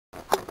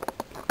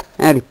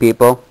Howdy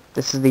people,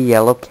 this is the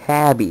yellow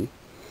cabbie,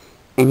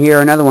 and here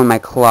are another one of my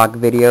clock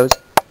videos.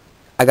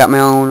 I got my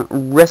own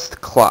wrist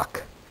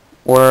clock,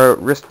 or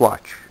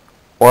wristwatch,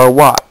 or a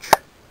watch.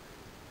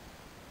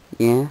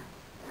 Yeah,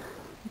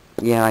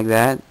 like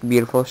that,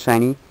 beautiful,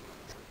 shiny.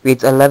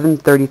 Reads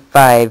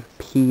 11:35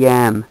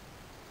 p.m.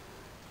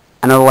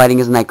 I know the lighting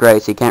isn't that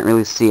great, so you can't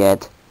really see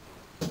it,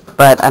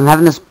 but I'm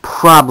having this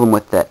problem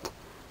with it.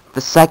 The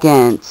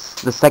second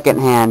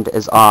hand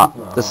is off.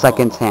 The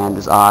second hand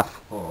is off.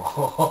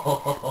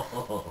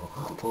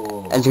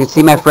 As you can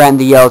see, my friend,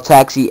 the yellow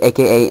taxi,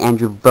 aka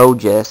Andrew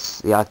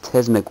Voges, the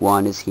autismic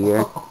one, is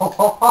here.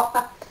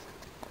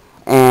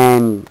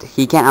 And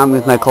he can't help me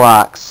with my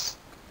clocks.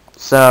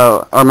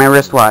 So, or my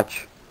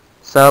wristwatch.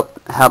 So,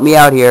 help me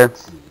out here.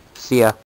 See ya.